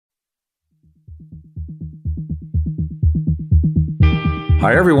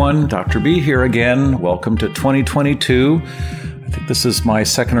Hi, everyone. Dr. B here again. Welcome to 2022. I think this is my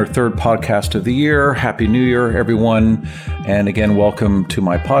second or third podcast of the year. Happy New Year, everyone. And again, welcome to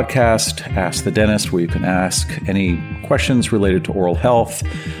my podcast, Ask the Dentist, where you can ask any questions related to oral health.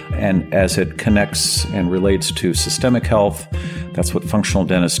 And as it connects and relates to systemic health, that's what functional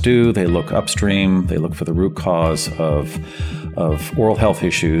dentists do. They look upstream. They look for the root cause of oral health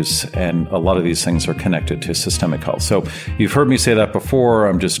issues, and a lot of these things are connected to systemic health. So you've heard me say that before.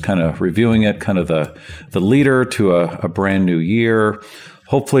 I'm just kind of reviewing it, kind of the leader to a brand new year.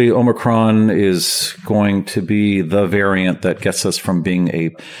 Hopefully Omicron is going to be the variant that gets us from being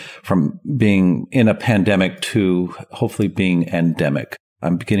in a pandemic to hopefully being endemic.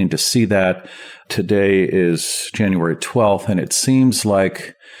 I'm beginning to see that. Today is January 12th, and it seems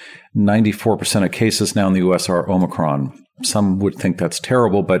like 94% of cases now in the U.S. are Omicron. Some would think that's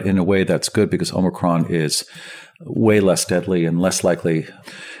terrible, but in a way that's good because Omicron is way less deadly and less likely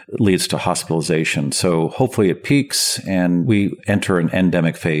leads to hospitalization. So hopefully it peaks and we enter an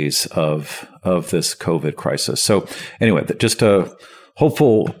endemic phase of this COVID crisis. So anyway, just a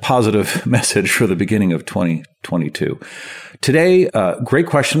hopeful, positive message for the beginning of 2022. Today, great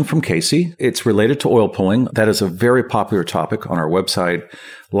question from Casey. It's related to oil pulling. That is a very popular topic on our website.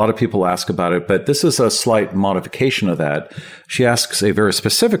 A lot of people ask about it, but this is a slight modification of that. She asks a very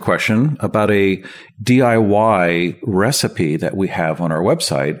specific question about a DIY recipe that we have on our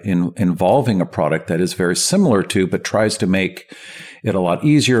website involving a product that is very similar to, but tries to make it a lot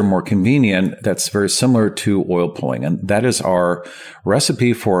easier, more convenient. That's very similar to oil pulling. And that is our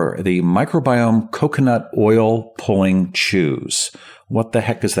recipe for the microbiome coconut oil pulling chews. What the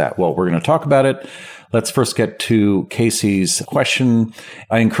heck is that? Well, we're going to talk about it. Let's first get to Casey's question.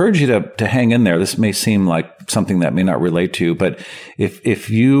 I encourage you to hang in there. This may seem like something that may not relate to you, but if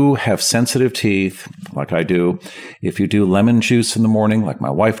you have sensitive teeth, like I do, if you do lemon juice in the morning, like my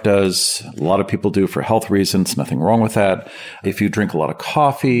wife does, a lot of people do for health reasons, nothing wrong with that. If you drink a lot of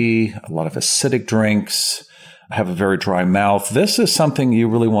coffee, a lot of acidic drinks, have a very dry mouth, this is something you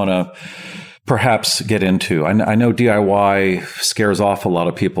really want to perhaps get into. I know DIY scares off a lot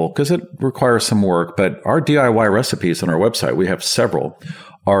of people because it requires some work, but our DIY recipes on our website, we have several,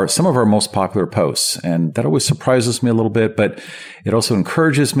 are some of our most popular posts. And that always surprises me a little bit, but it also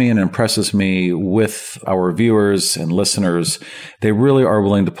encourages me and impresses me with our viewers and listeners. They really are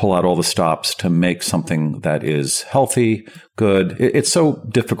willing to pull out all the stops to make something that is healthy, good. It's so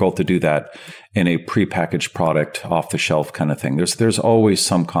difficult to do that in a prepackaged product, off the shelf kind of thing. There's always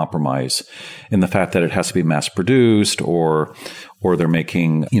some compromise in the fact that it has to be mass produced or they're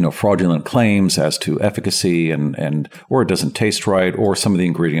making, fraudulent claims as to efficacy and or it doesn't taste right, or some of the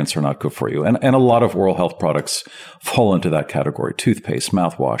ingredients are not good for you. And a lot of oral health products fall into that category. Toothpaste,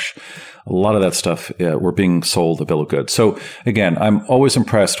 mouthwash, a lot of that stuff were being sold a bill of goods. So again, I'm always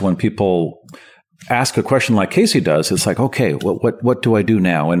impressed when people ask a question like Casey does. It's like, okay, what do I do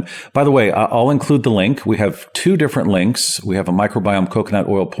now? And by the way, I'll include the link. We have two different links. We have a microbiome coconut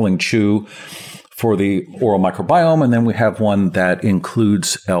oil pulling chew for the oral microbiome, and then we have one that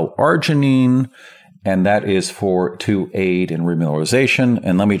includes L-arginine, and that is to aid in remineralization.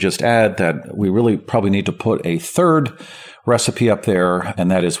 And let me just add that we really probably need to put a third recipe up there, and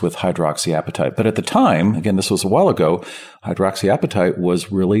that is with hydroxyapatite. But at the time, again, this was a while ago, hydroxyapatite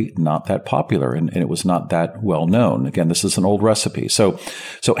was really not that popular, and it was not that well known. Again, this is an old recipe. So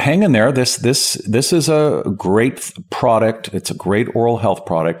hang in there. This is a great product. It's a great oral health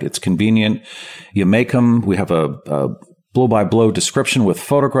product. It's convenient. You make them. We have a blow-by-blow description with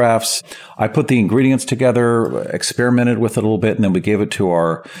photographs. I put the ingredients together, experimented with it a little bit, and then we gave it to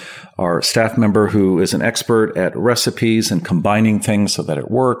our staff member who is an expert at recipes and combining things so that it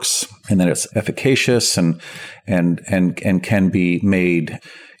works and that it's efficacious and can be made,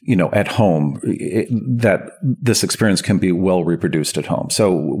 at home, that this experience can be well reproduced at home.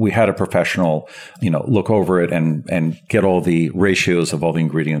 So we had a professional, look over it and get all the ratios of all the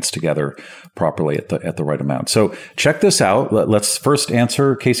ingredients together properly at the right amount. So check this out. Let's first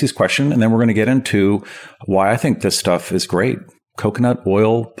answer Casey's question, and then we're going to get into why I think this stuff is great. Coconut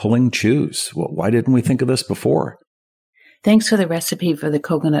oil pulling chews. Why didn't we think of this before? Thanks for the recipe for the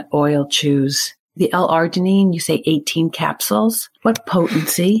coconut oil chews. The L-arginine, you say 18 capsules. What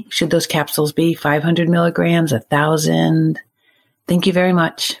potency should those capsules be? 500 milligrams, 1,000? Thank you very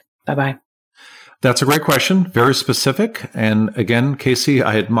much. Bye-bye. That's a great question. Very specific. And again, Casey,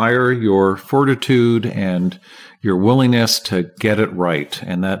 I admire your fortitude and your willingness to get it right.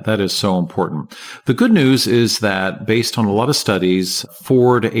 And that is so important. The good news is that based on a lot of studies,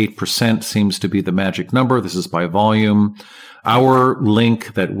 4 to 8% seems to be the magic number. This is by volume. Our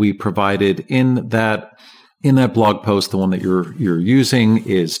link that we provided in that in that blog post, the one that you're using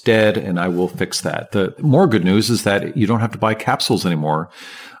is dead, and I will fix that. The more good news is that you don't have to buy capsules anymore.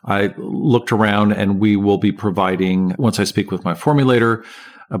 I looked around, and we will be providing, once I speak with my formulator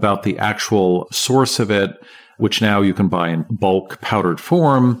about the actual source of it, which now you can buy in bulk powdered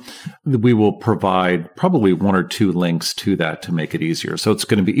form, we will provide probably 1 or 2 links to that to make it easier. So it's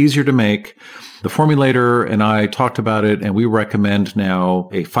going to be easier to make. The formulator and I talked about it, and we recommend now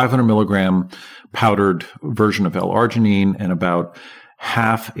a 500 milligram powdered version of L-arginine and about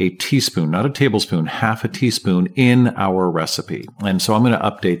half a teaspoon, not a tablespoon, half a teaspoon in our recipe. And so I'm going to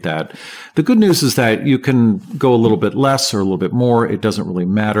update that. The good news is that you can go a little bit less or a little bit more. It doesn't really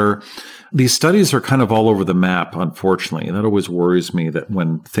matter. These studies are kind of all over the map, unfortunately. And that always worries me that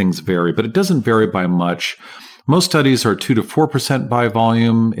when things vary, but it doesn't vary by much. Most studies are 2 to 4% by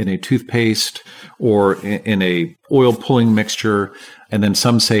volume in a toothpaste or in a oil pulling mixture. And then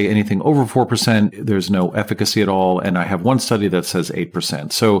some say anything over 4%, there's no efficacy at all. And I have one study that says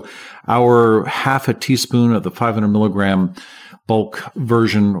 8%. So our half a teaspoon of the 500 milligram bulk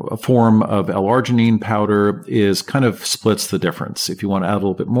version form of L-arginine powder is kind of splits the difference. If you want to add a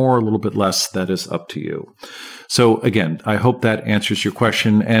little bit more, a little bit less, that is up to you. So again, I hope that answers your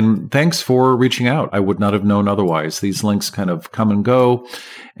question. And thanks for reaching out. I would not have known otherwise. These links kind of come and go,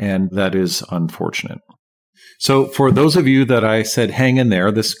 and that is unfortunate. So for those of you that I said hang in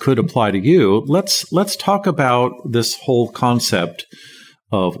there, this could apply to you. Let's talk about this whole concept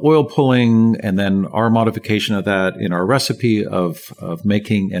of oil pulling and then our modification of that in our recipe of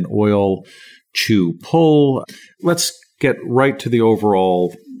making an oil chew pull. Let's get right to the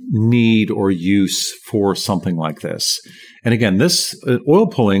overall need or use for something like this. And again, this oil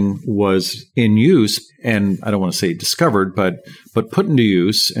pulling was in use, and I don't want to say discovered, but put into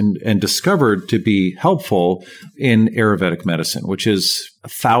use and discovered to be helpful in Ayurvedic medicine, which is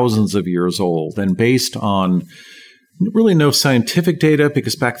thousands of years old and based on really no scientific data,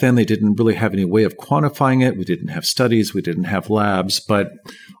 because back then they didn't really have any way of quantifying it. We didn't have studies, we didn't have labs, but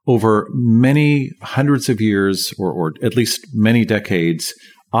over many hundreds of years, or at least many decades,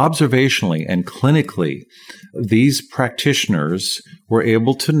 observationally and clinically, these practitioners were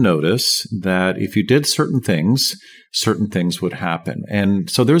able to notice that if you did certain things would happen. And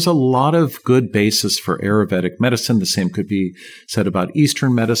so there's a lot of good basis for Ayurvedic medicine. The same could be said about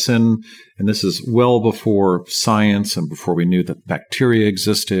Eastern medicine. And this is well before science and before we knew that bacteria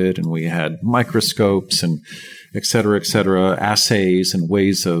existed and we had microscopes and et cetera, assays and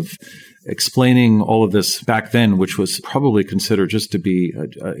ways of explaining all of this back then, which was probably considered just to be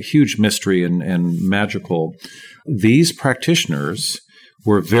a huge mystery and magical. These practitioners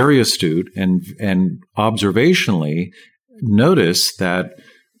were very astute and observationally noticed that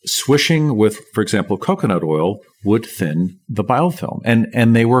swishing with, for example, coconut oil would thin the biofilm.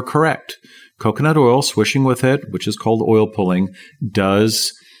 And they were correct. Coconut oil, swishing with it, which is called oil pulling,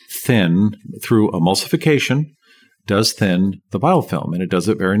 does thin through emulsification, does thin the biofilm, and it does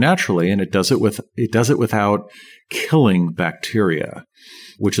it very naturally, and it does it without killing bacteria,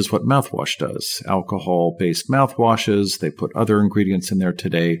 which is what mouthwash does. Alcohol-based mouthwashes, they put other ingredients in there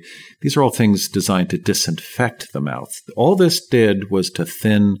today. These are all things designed to disinfect the mouth. All this did was to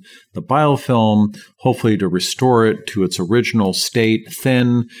thin the biofilm, hopefully to restore it to its original state,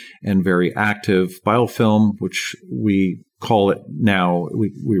 thin and very active biofilm, which we call it now,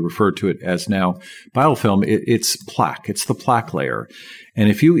 we refer to it as now biofilm. It's plaque. It's the plaque layer. And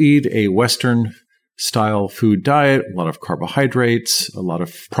if you eat a Western style food diet, a lot of carbohydrates, a lot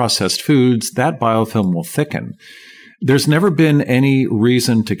of processed foods, that biofilm will thicken. There's never been any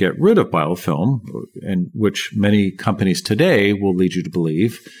reason to get rid of biofilm, and which many companies today will lead you to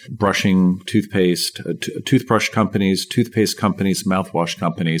believe. Brushing, toothpaste, toothbrush companies, toothpaste companies, mouthwash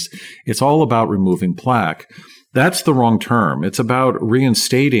companies. It's all about removing plaque. That's the wrong term. It's about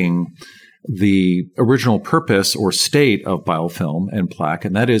reinstating the original purpose or state of biofilm and plaque,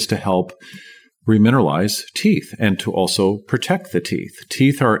 and that is to help remineralize teeth and to also protect the teeth.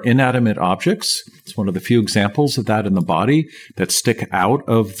 Teeth are inanimate objects. It's one of the few examples of that in the body that stick out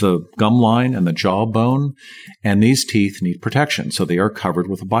of the gum line and the jawbone, and these teeth need protection, so they are covered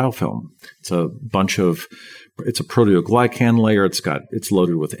with a biofilm. It's a proteoglycan layer. It's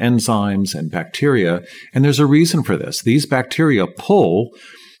loaded with enzymes and bacteria, and there's a reason for this. These bacteria pull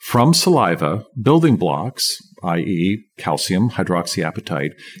from saliva building blocks, i.e. calcium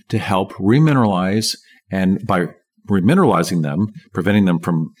hydroxyapatite, to help remineralize, and by remineralizing them, preventing them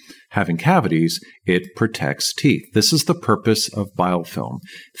from having cavities, it protects teeth. This is the purpose of biofilm.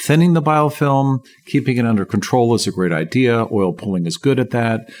 Thinning the biofilm, keeping it under control is a great idea. Oil pulling is good at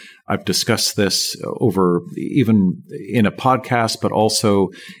that. I've discussed this over even in a podcast, but also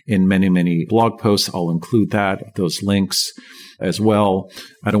in many, many blog posts. I'll include those links as well.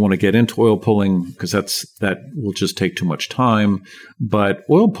 I don't want to get into oil pulling because that will just take too much time. But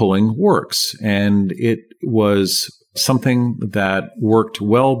oil pulling works, and it was something that worked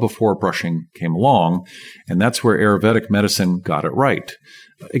well before brushing came along, and that's where Ayurvedic medicine got it right.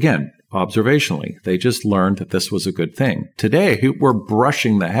 Again, observationally, they just learned that this was a good thing. Today, we're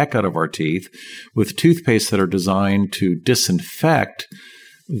brushing the heck out of our teeth with toothpaste that are designed to disinfect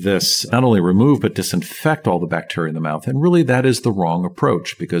this, not only remove, but disinfect all the bacteria in the mouth. And really, that is the wrong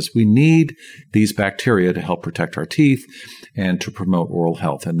approach because we need these bacteria to help protect our teeth and to promote oral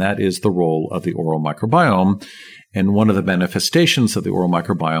health. And that is the role of the oral microbiome. And one of the manifestations of the oral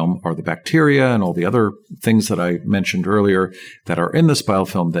microbiome are the bacteria and all the other things that I mentioned earlier that are in this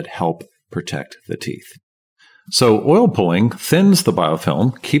biofilm that help protect the teeth. So oil pulling thins the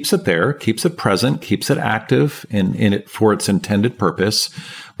biofilm, keeps it there, keeps it present, keeps it active in it for its intended purpose.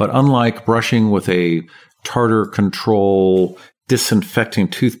 But unlike brushing with a tartar control disinfecting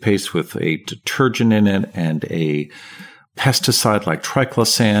toothpaste with a detergent in it and a pesticide like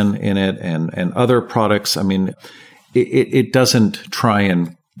triclosan in it and other products, I mean, it doesn't try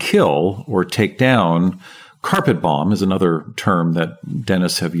and kill or take down. Carpet bomb is another term that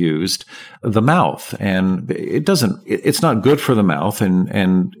dentists have used, the mouth. And it's not good for the mouth.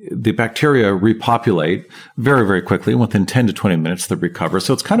 And the bacteria repopulate very, very quickly. Within 10 to 20 minutes, they recover.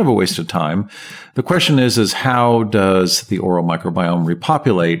 So it's kind of a waste of time. The question is how does the oral microbiome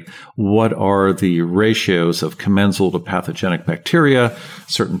repopulate? What are the ratios of commensal to pathogenic bacteria?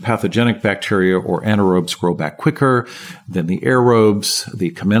 Certain pathogenic bacteria or anaerobes grow back quicker than the aerobes,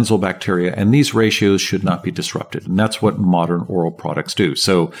 the commensal bacteria, and these ratios should not be disrupted. And that's what modern oral products do.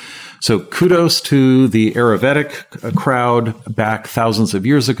 So kudos to the Ayurvedic crowd back thousands of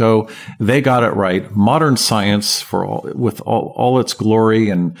years ago. They got it right. Modern science, with all its glory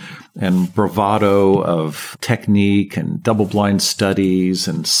and bravado of technique and double-blind studies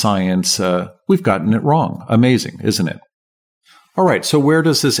and science, we've gotten it wrong. Amazing, isn't it? All right, so where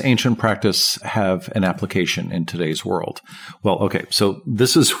does this ancient practice have an application in today's world? Well, okay, so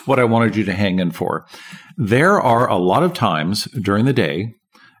this is what I wanted you to hang in for. There are a lot of times during the day,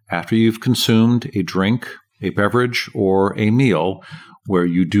 after you've consumed a drink, a beverage, or a meal, where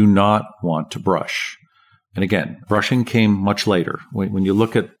you do not want to brush. And again, brushing came much later. When you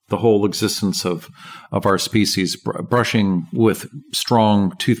look at the whole existence of our species, brushing with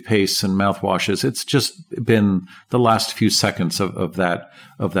strong toothpastes and mouthwashes, it's just been the last few seconds of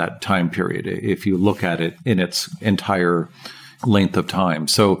that time period, if you look at it in its entire length of time.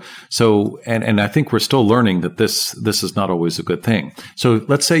 So I think we're still learning that this is not always a good thing. So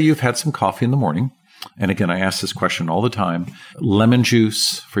let's say you've had some coffee in the morning. And again, I ask this question all the time. Lemon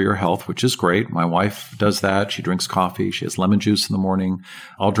juice for your health, which is great. My wife does that. She drinks coffee. She has lemon juice in the morning.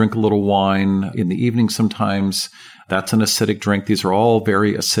 I'll drink a little wine in the evening sometimes. That's an acidic drink. These are all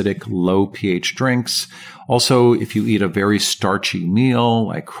very acidic, low pH drinks. Also, if you eat a very starchy meal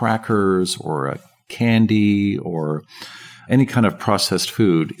like crackers or a candy or any kind of processed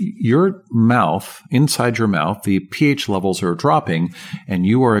food, your mouth, inside your mouth, the pH levels are dropping and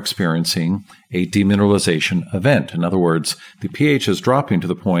you are experiencing a demineralization event. In other words, the pH is dropping to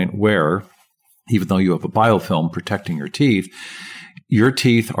the point where, even though you have a biofilm protecting your teeth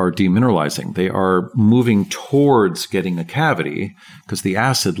are demineralizing. They are moving towards getting a cavity because the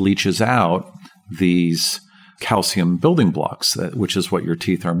acid leaches out these calcium building blocks, which is what your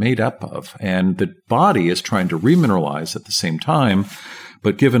teeth are made up of. And the body is trying to remineralize at the same time,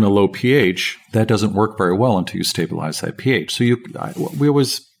 but given a low pH, that doesn't work very well until you stabilize that pH. So we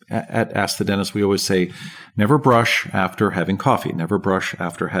always, at Ask the Dentist, we always say, never brush after having coffee, never brush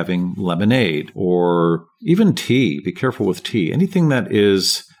after having lemonade, or even tea. Be careful with tea. Anything that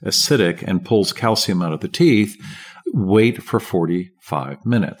is acidic and pulls calcium out of the teeth, wait for 45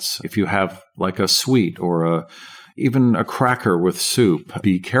 minutes. If you have like a sweet or even a cracker with soup,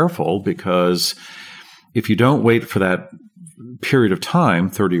 be careful, because if you don't wait for that period of time,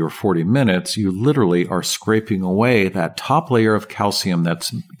 30 or 40 minutes, you literally are scraping away that top layer of calcium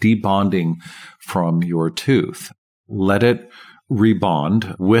that's debonding from your tooth. Let it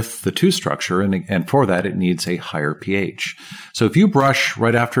rebond with the tooth structure, and for that, it needs a higher pH. So if you brush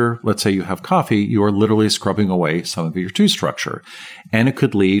right after, let's say you have coffee, you are literally scrubbing away some of your tooth structure, and it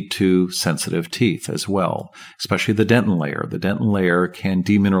could lead to sensitive teeth as well, especially the dentin layer. The dentin layer can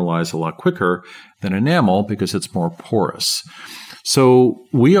demineralize a lot quicker than enamel because it's more porous. So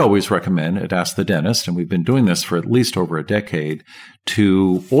we always recommend at Ask the Dentist, and we've been doing this for at least over a decade,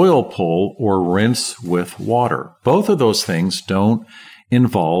 to oil pull or rinse with water. Both of those things don't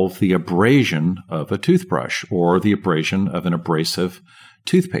involve the abrasion of a toothbrush or the abrasion of an abrasive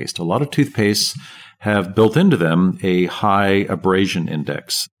toothpaste. A lot of toothpastes have built into them a high abrasion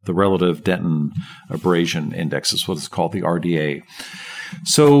index. The relative Denton abrasion index is what it's called, the RDA.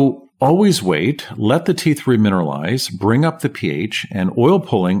 So always wait, let the teeth remineralize, bring up the pH, and oil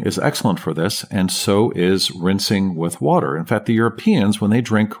pulling is excellent for this, and so is rinsing with water. In fact, the Europeans, when they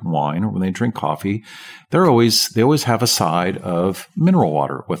drink wine or when they drink coffee, they always have a side of mineral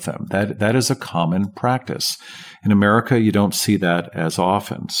water with them. That is a common practice. In America, you don't see that as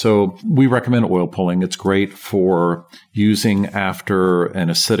often. So we recommend oil pulling. It's great for using after an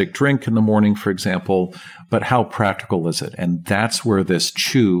acidic drink in the morning, for example. But how practical is it? And that's where this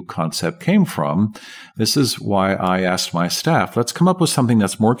chew concept came from. This is why I asked my staff, let's come up with something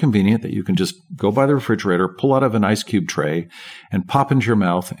that's more convenient that you can just go by the refrigerator, pull out of an ice cube tray, and pop into your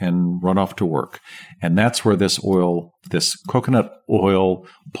mouth and run off to work. And that's where this coconut oil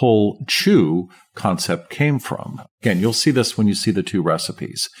pull chew concept came from. Again, you'll see this when you see the two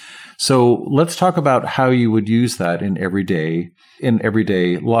recipes. So let's talk about how you would use that in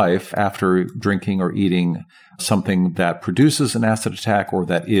everyday life after drinking or eating something that produces an acid attack or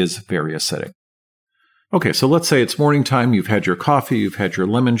that is very acidic. Okay, so let's say it's morning time, you've had your coffee, you've had your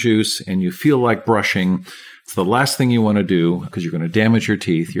lemon juice, and you feel like brushing. It's the last thing you want to do because you're going to damage your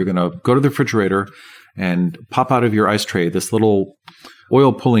teeth. You're going to go to the refrigerator and pop out of your ice tray this little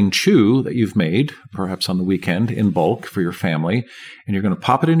oil-pulling chew that you've made, perhaps on the weekend, in bulk for your family, and you're going to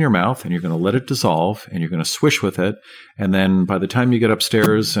pop it in your mouth, and you're going to let it dissolve, and you're going to swish with it, and then by the time you get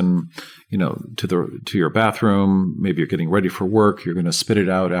upstairs and to your bathroom, maybe you're getting ready for work, you're going to spit it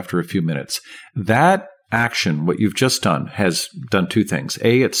out after a few minutes. That action, what you've just done, has done two things.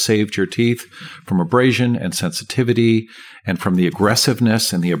 A, it saved your teeth from abrasion and sensitivity and from the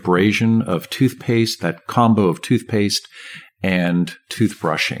aggressiveness and the abrasion of toothpaste, that combo of toothpaste and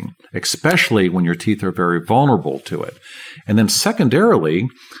toothbrushing, especially when your teeth are very vulnerable to it. And then secondarily,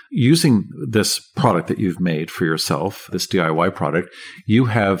 using this product that you've made for yourself, this DIY product, you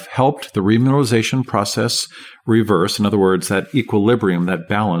have helped the remineralization process reverse. In other words, that equilibrium, that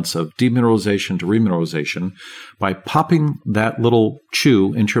balance of demineralization to remineralization, by popping that little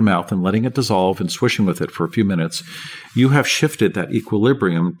chew into your mouth and letting it dissolve and swishing with it for a few minutes, you have shifted that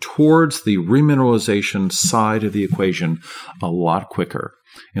equilibrium towards the remineralization side of the equation a lot quicker,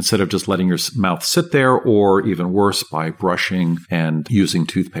 instead of just letting your mouth sit there, or even worse, by brushing and using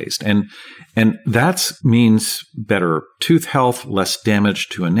toothpaste. And that means better tooth health, less damage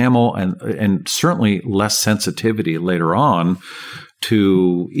to enamel, and certainly less sensitivity later on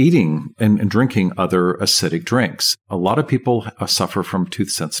to eating and drinking other acidic drinks. A lot of people suffer from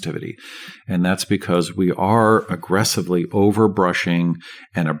tooth sensitivity, and that's because we are aggressively overbrushing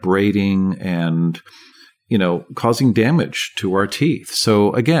and abrading and causing damage to our teeth.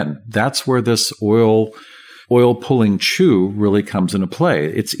 So again, that's where this oil pulling chew really comes into play.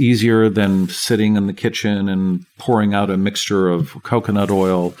 It's easier than sitting in the kitchen and pouring out a mixture of coconut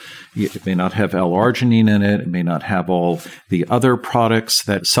oil. It may not have L-arginine in it. It may not have all the other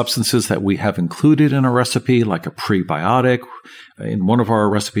substances that we have included in a recipe, like a prebiotic. In one of our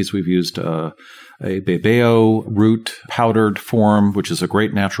recipes, we've used a babeo root powdered form, which is a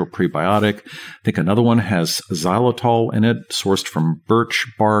great natural prebiotic. I think another one has xylitol in it, sourced from birch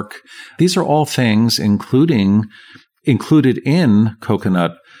bark. These are all things included in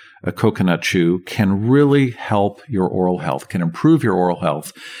coconut. A coconut chew can really help your oral health, can improve your oral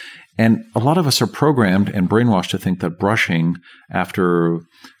health. And a lot of us are programmed and brainwashed to think that brushing after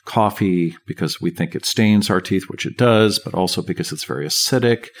coffee, because we think it stains our teeth, which it does, but also because it's very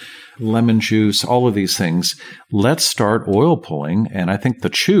acidic, lemon juice, all of these things. Let's start oil pulling. And I think the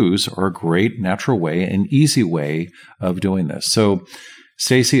chews are a great natural way, an easy way of doing this. So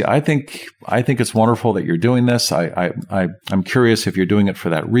Stacey, I think it's wonderful that you're doing this. I'm curious if you're doing it for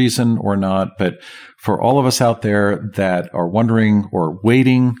that reason or not. But for all of us out there that are wondering or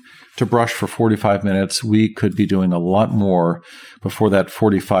waiting to brush for 45 minutes, we could be doing a lot more before that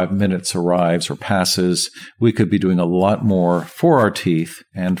 45 minutes arrives or passes. We could be doing a lot more for our teeth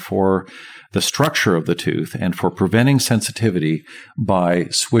and for the structure of the tooth and for preventing sensitivity by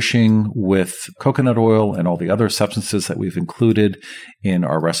swishing with coconut oil and all the other substances that we've included in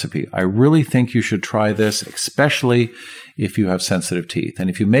our recipe. I really think you should try this, especially if you have sensitive teeth. And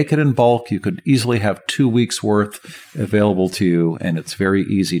if you make it in bulk, you could easily have 2 weeks worth available to you. And it's very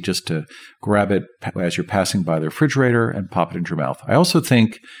easy just to grab it as you're passing by the refrigerator and pop it into your mouth. I also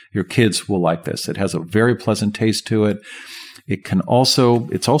think your kids will like this. It has a very pleasant taste to it.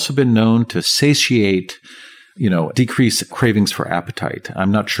 It's also been known to satiate, decrease cravings for appetite.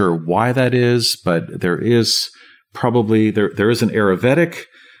 I'm not sure why that is, but there is probably there is an Ayurvedic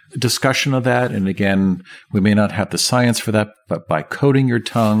discussion of that. And again, we may not have the science for that, but by coating your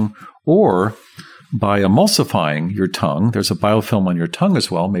tongue or by emulsifying your tongue, there's a biofilm on your tongue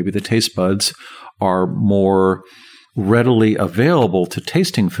as well. Maybe the taste buds are more readily available to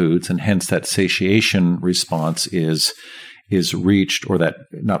tasting foods, and hence that satiation response is reached, or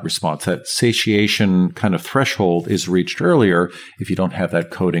that satiation kind of threshold is reached earlier if you don't have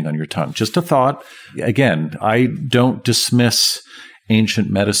that coating on your tongue. Just a thought. Again, I don't dismiss ancient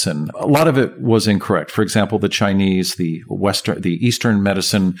medicine. A lot of it was incorrect. For example, the Chinese, the Eastern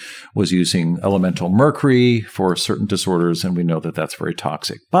medicine was using elemental mercury for certain disorders, and we know that that's very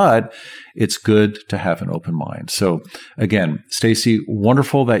toxic. But it's good to have an open mind. So again, Stacy,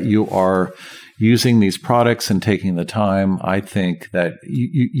 wonderful that you are using these products and taking the time. I think that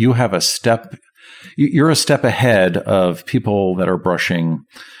you have you're a step ahead of people that are brushing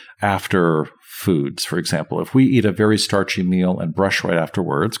after foods. For example, if we eat a very starchy meal and brush right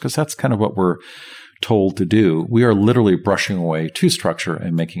afterwards, because that's kind of what we're told to do, we are literally brushing away tooth structure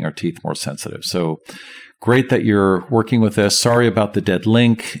and making our teeth more sensitive. So great that you're working with this. Sorry about the dead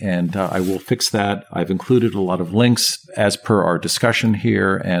link, and I will fix that. I've included a lot of links as per our discussion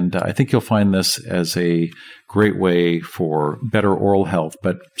here, and I think you'll find this as a great way for better oral health.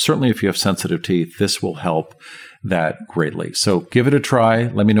 But certainly if you have sensitive teeth, this will help that greatly. So give it a try.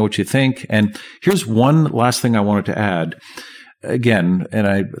 Let me know what you think. And here's one last thing I wanted to add. Again, and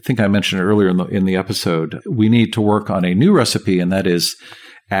I think I mentioned it earlier in the episode, we need to work on a new recipe, and that is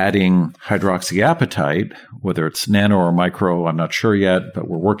adding hydroxyapatite, whether it's nano or micro, I'm not sure yet, but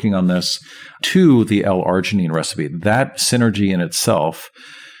we're working on this, to the L-arginine recipe. That synergy in itself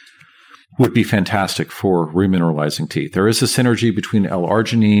would be fantastic for remineralizing teeth. There is a synergy between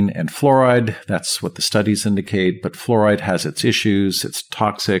L-arginine and fluoride. That's what the studies indicate, but fluoride has its issues. It's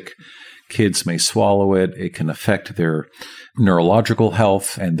toxic. Kids may swallow it. It can affect their neurological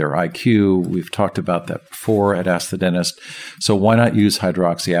health and their IQ. We've talked about that before at Ask the Dentist. So why not use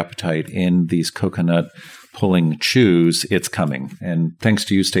hydroxyapatite in these coconut pulling chews? It's coming. And thanks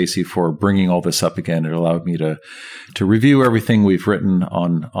to you, Stacy, for bringing all this up again. It allowed me to review everything we've written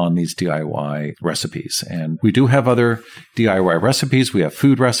on these DIY recipes. And we do have other DIY recipes. We have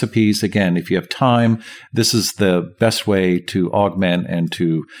food recipes. Again, if you have time, this is the best way to augment and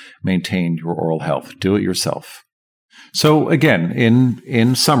to maintain your oral health. Do it yourself. So again,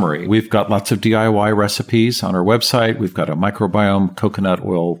 in summary, we've got lots of DIY recipes on our website. We've got a microbiome coconut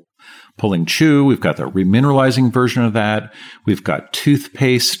oil pulling chew. We've got the remineralizing version of that. We've got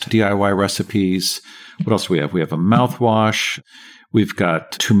toothpaste DIY recipes. What else do we have? We have a mouthwash. We've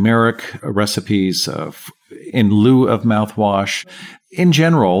got turmeric recipes in lieu of mouthwash. In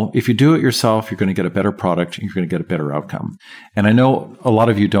general, if you do it yourself, you're going to get a better product and you're going to get a better outcome. And I know a lot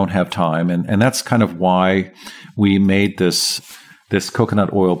of you don't have time, and that's kind of why we made this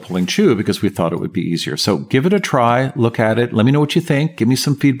coconut oil pulling chew, because we thought it would be easier. So give it a try, look at it, let me know what you think, give me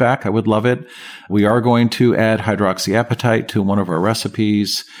some feedback. I would love it. We are going to add hydroxyapatite to one of our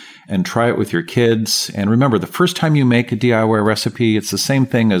recipes and try it with your kids. And remember, the first time you make a DIY recipe, it's the same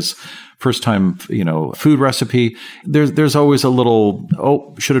thing as first time, food recipe. There's always a little,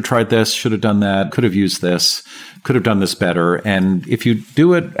 should have tried this, should have done that, could have used this, could have done this better. And if you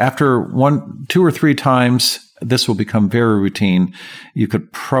do it after 1, 2, or 3 times, this will become very routine. You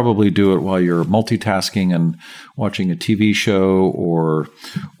could probably do it while you're multitasking and watching a TV show or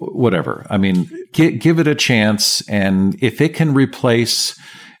whatever. I mean, give it a chance. And if it can replace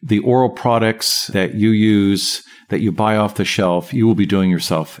the oral products that you use, that you buy off the shelf, you will be doing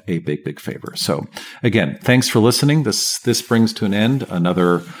yourself a big, big favor. So again, thanks for listening. This brings to an end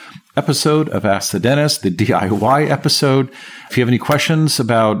another episode of Ask the Dentist, the DIY episode. If you have any questions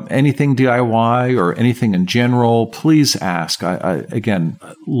about anything DIY or anything in general, please ask. I again,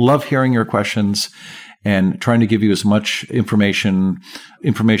 love hearing your questions and trying to give you as much information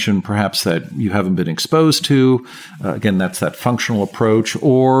perhaps that you haven't been exposed to. Again, that's that functional approach,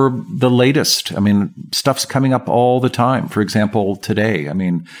 or the latest. I mean, stuff's coming up all the time. For example, today,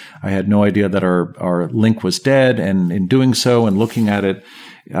 I had no idea that our link was dead, and in doing so and looking at it,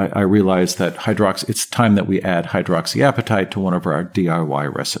 I realized that it's time that we add hydroxyapatite to one of our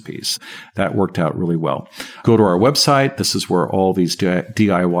DIY recipes. That worked out really well. Go to our website. This is where all these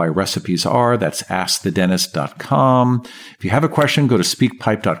DIY recipes are. That's askthedentist.com. If you have a question, go to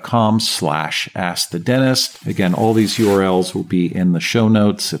speakpipe.com/askthedentist. Again, all these URLs will be in the show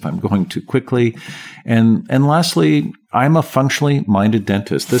notes if I'm going too quickly. And lastly, I'm a functionally minded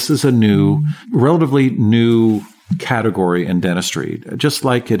dentist. This is a relatively new category in dentistry, just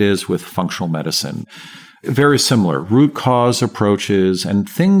like it is with functional medicine. very similar root cause approaches, and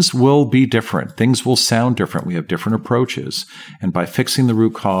things will be different. Things will sound different. We have different approaches. And by fixing the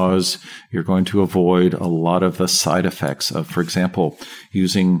root cause, you're going to avoid a lot of the side effects of, for example,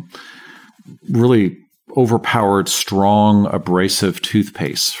 using really overpowered, strong, abrasive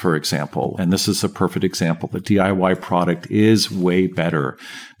toothpaste, for example. And this is a perfect example. The DIY product is way better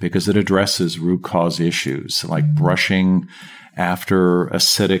because it addresses root cause issues like brushing after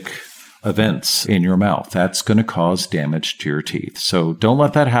acidic events in your mouth. That's going to cause damage to your teeth. So don't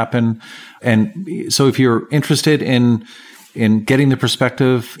let that happen. And so if you're interested in getting the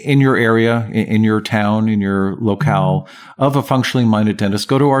perspective in your area, in your town, in your locale of a functionally minded dentist,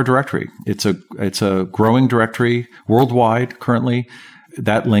 go to our directory. It's a growing directory worldwide currently.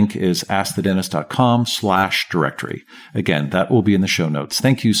 That link is askthedentist.com/directory. Again, that will be in the show notes.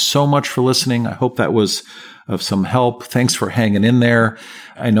 Thank you so much for listening. I hope that was of some help. Thanks for hanging in there.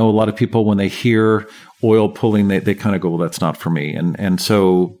 I know a lot of people, when they hear oil pulling, they kind of go, well, that's not for me. And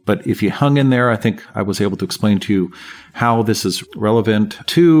so, but if you hung in there, I think I was able to explain to you how this is relevant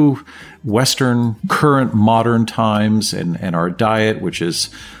to Western current modern times and our diet, which is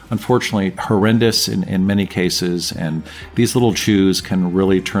unfortunately horrendous in many cases. And these little chews can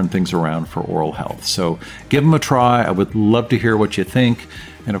really turn things around for oral health. So give them a try. I would love to hear what you think.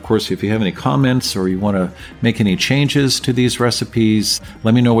 And of course, if you have any comments or you want to make any changes to these recipes,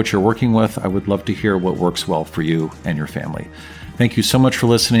 let me know what you're working with. I would love to hear what works well for you and your family. Thank you so much for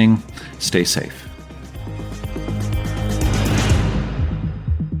listening. Stay safe.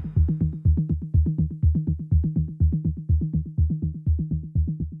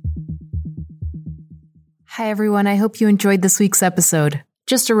 Hi, everyone. I hope you enjoyed this week's episode.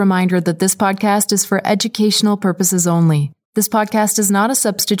 Just a reminder that this podcast is for educational purposes only. This podcast is not a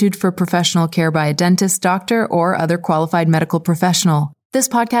substitute for professional care by a dentist, doctor, or other qualified medical professional. This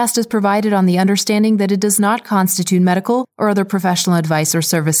podcast is provided on the understanding that it does not constitute medical or other professional advice or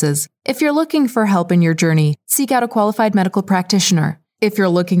services. If you're looking for help in your journey, seek out a qualified medical practitioner. If you're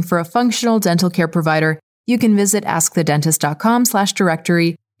looking for a functional dental care provider, you can visit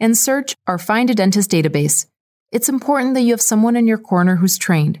askthedentist.com/directory and search our Find a Dentist database. It's important that you have someone in your corner who's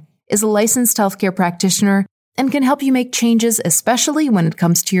trained, is a licensed healthcare practitioner, and can help you make changes, especially when it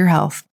comes to your health.